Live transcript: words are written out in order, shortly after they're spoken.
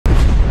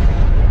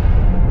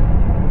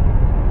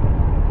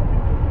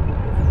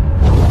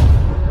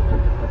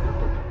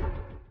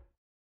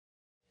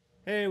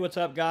Hey, what's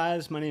up,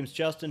 guys? My name's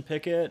Justin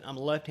Picket. I'm a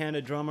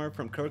left-handed drummer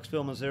from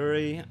Kirksville,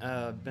 Missouri.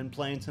 I've been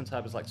playing since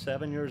I was like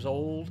 7 years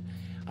old.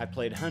 I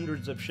played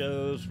hundreds of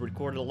shows,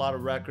 recorded a lot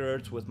of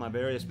records with my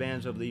various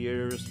bands over the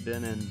years.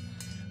 Been in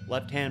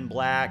Left Hand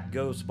Black,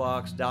 Ghost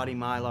Box, Dottie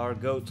Mylar,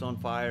 Goats on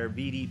Fire,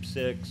 V-Deep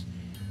 6.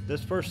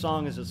 This first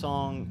song is a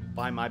song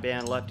by my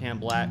band Left Hand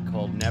Black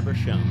called Never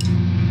Shown.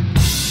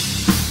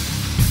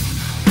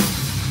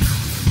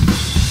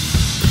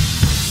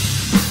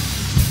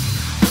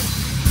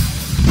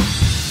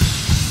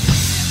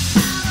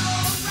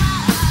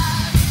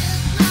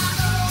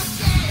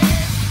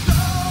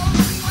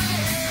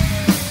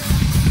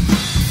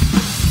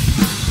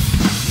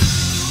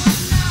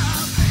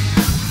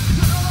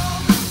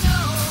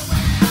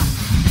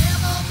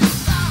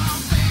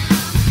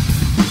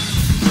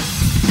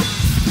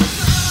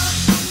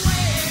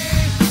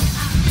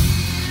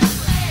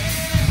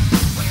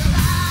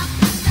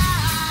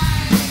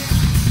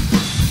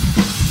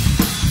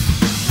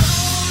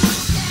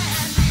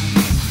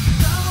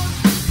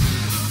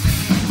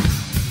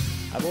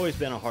 I've always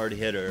been a hard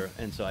hitter,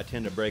 and so I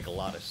tend to break a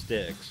lot of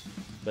sticks,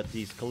 but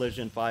these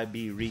Collision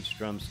 5B Reach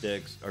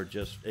drumsticks are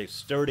just as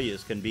sturdy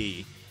as can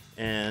be,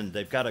 and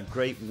they've got a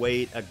great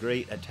weight, a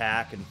great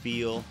attack and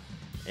feel,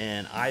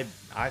 and I've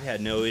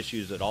had no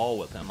issues at all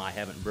with them. I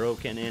haven't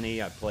broken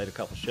any. I've played a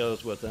couple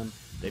shows with them.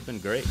 They've been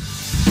great.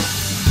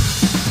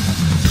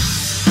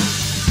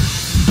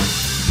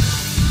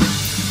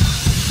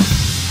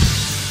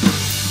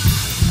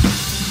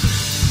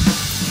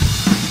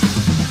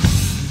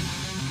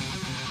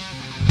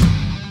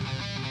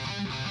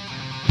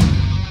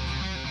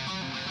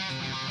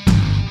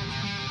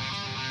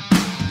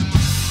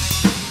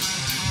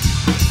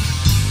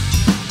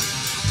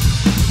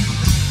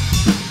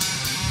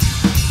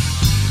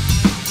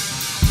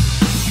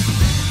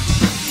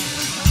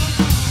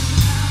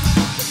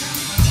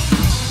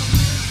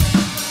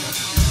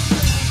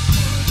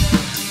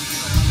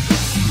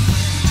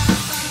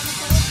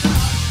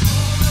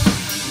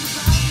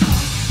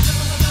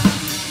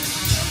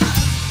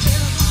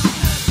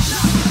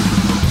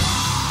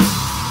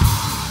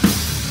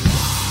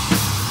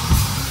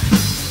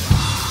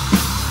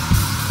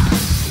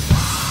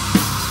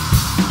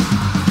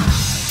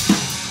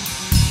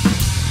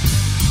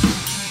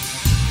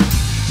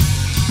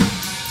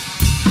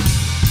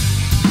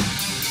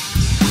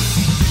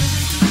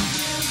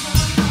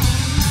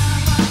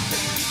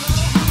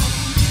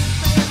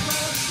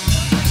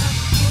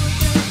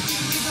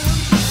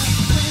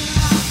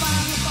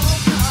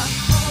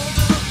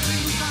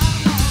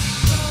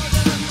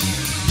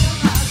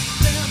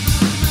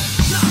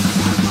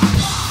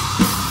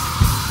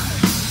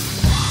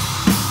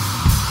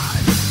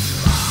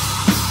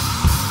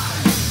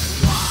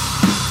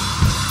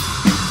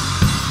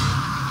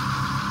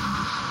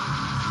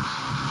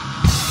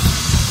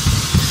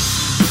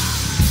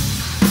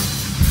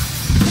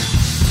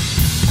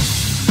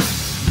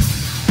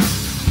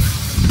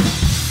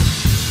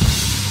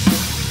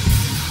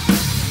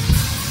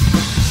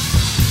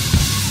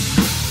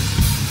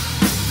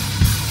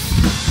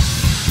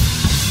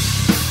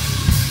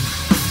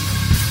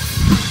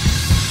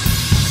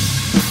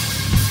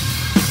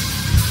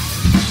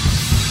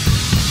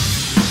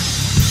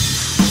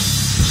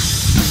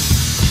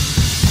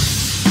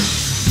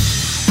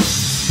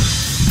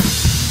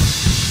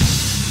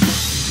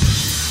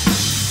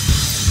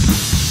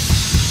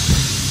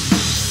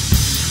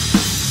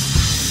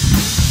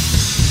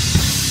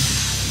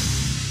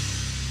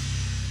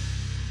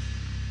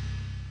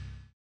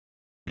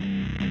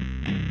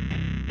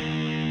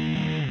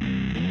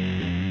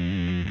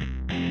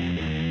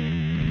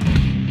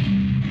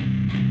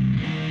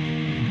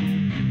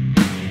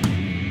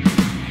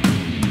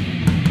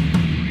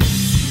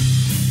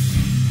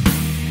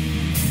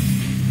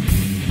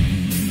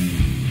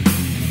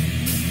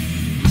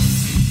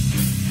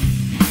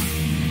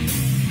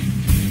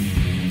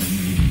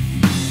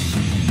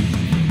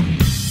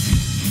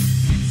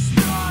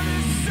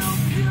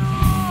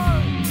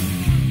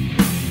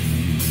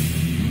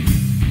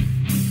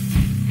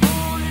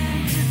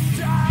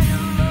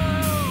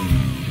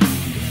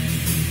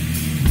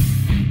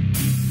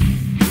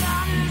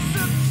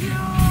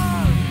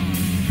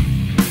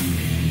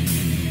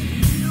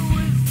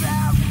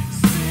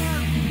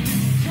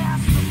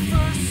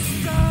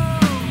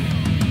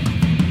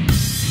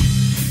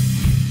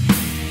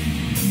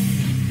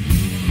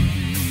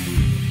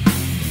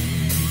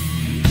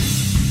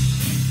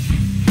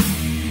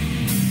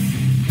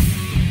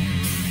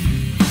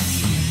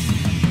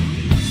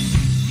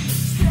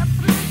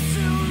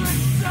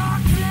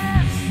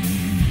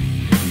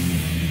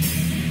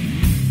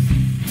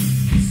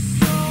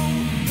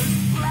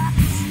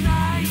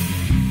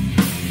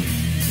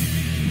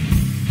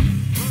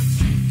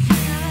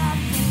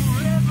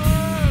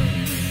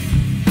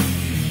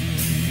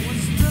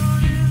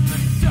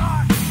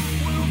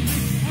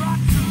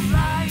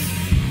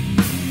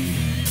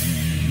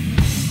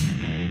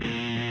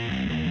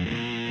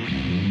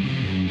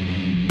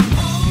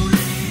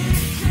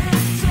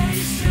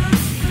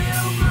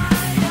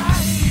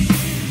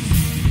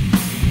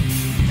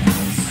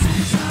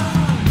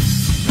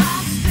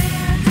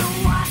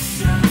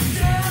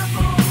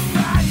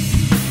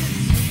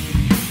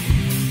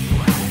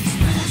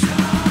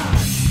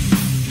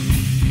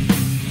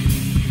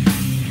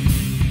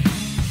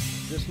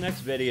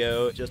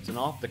 video, just an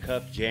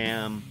off-the-cuff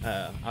jam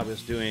I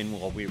was doing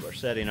while we were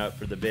setting up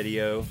for the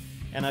video.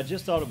 And I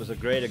just thought it was a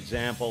great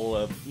example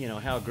of,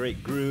 how a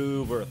great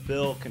groove or a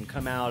fill can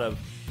come out of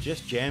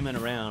just jamming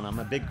around. I'm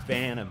a big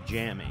fan of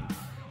jamming.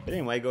 But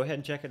anyway, go ahead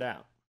and check it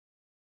out.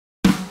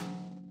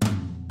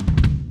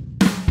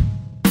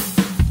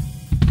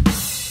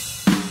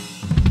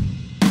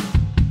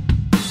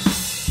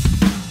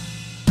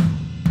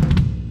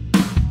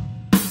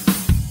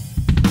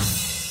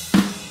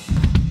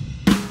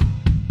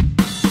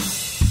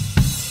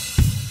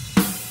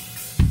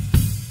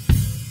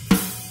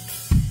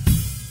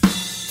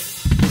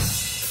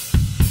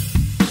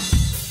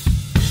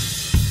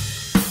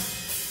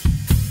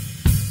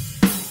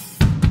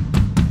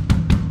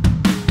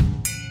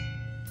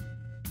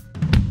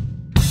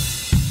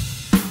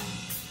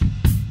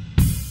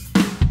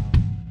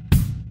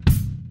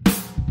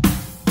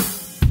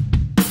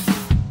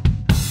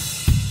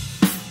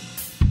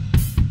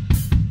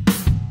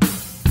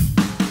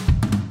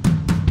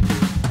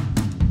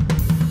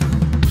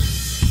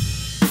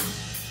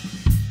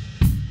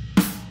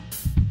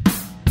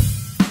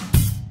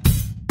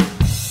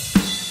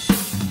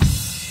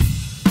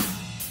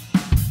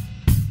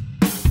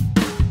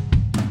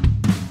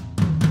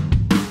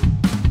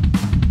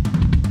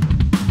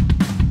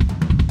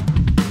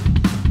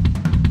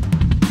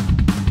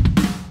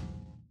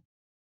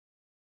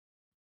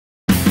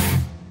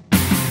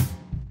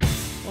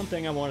 One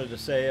thing I wanted to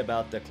say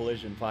about the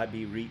Collision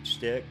 5B Reach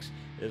sticks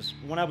is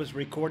when I was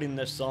recording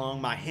this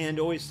song, my hand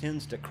always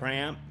tends to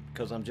cramp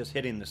because I'm just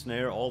hitting the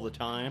snare all the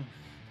time,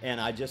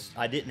 and I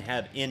didn't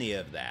have any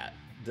of that.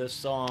 This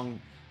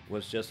song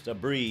was just a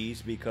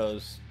breeze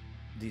because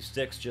these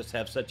sticks just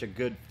have such a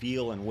good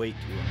feel and weight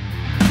to them.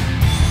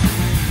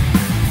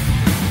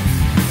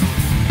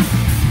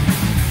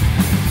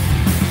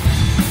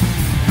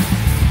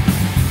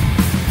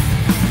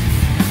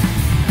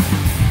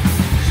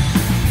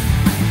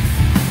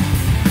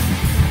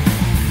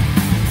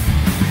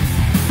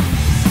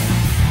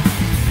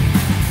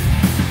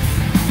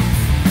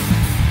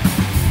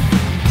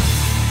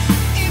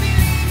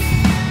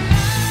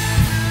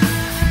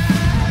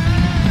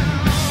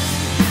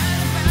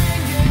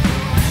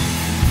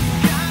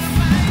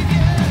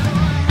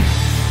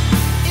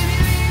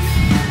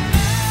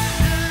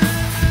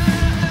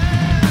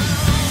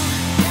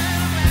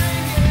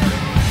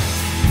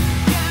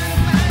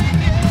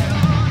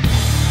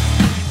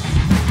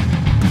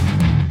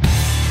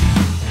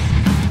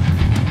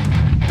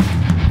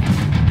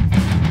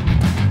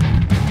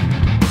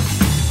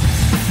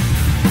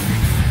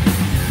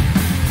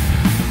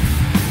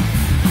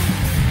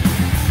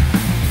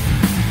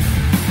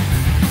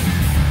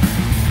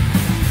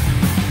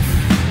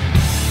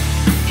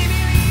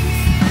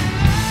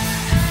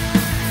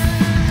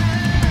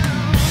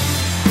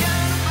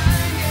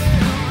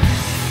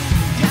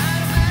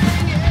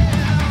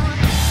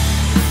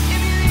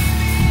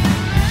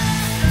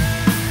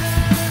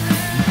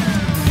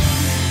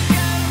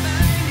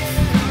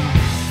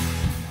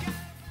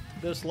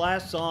 This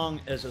last song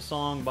is a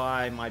song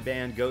by my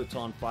band Goats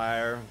on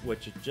Fire,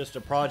 which is just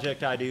a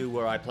project I do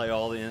where I play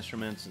all the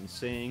instruments and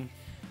sing.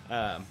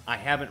 I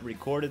haven't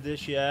recorded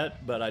this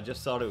yet, but I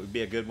just thought it would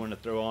be a good one to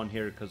throw on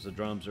here because the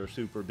drums are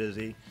super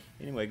busy.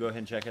 Anyway, go ahead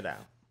and check it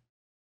out.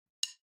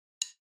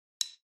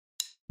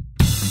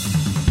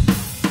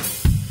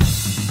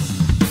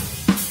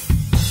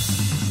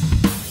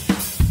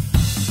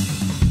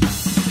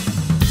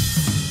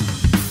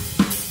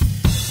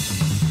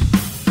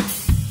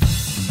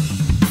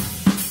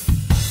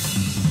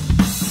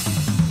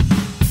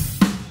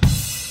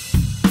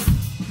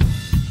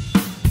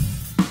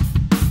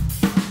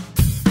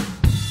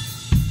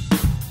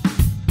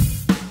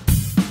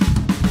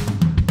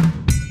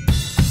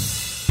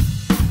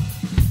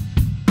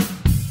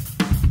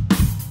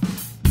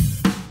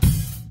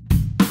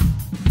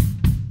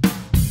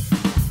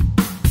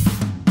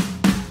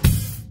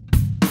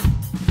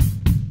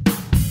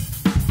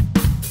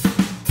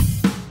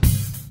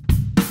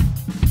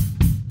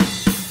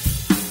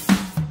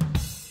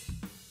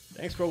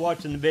 Thanks for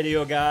watching the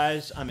video,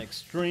 guys. I'm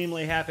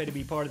extremely happy to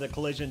be part of the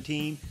Collision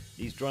team.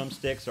 These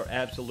drumsticks are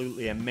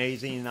absolutely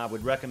amazing, and I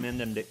would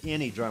recommend them to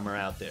any drummer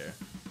out there.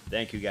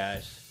 Thank you,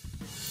 guys.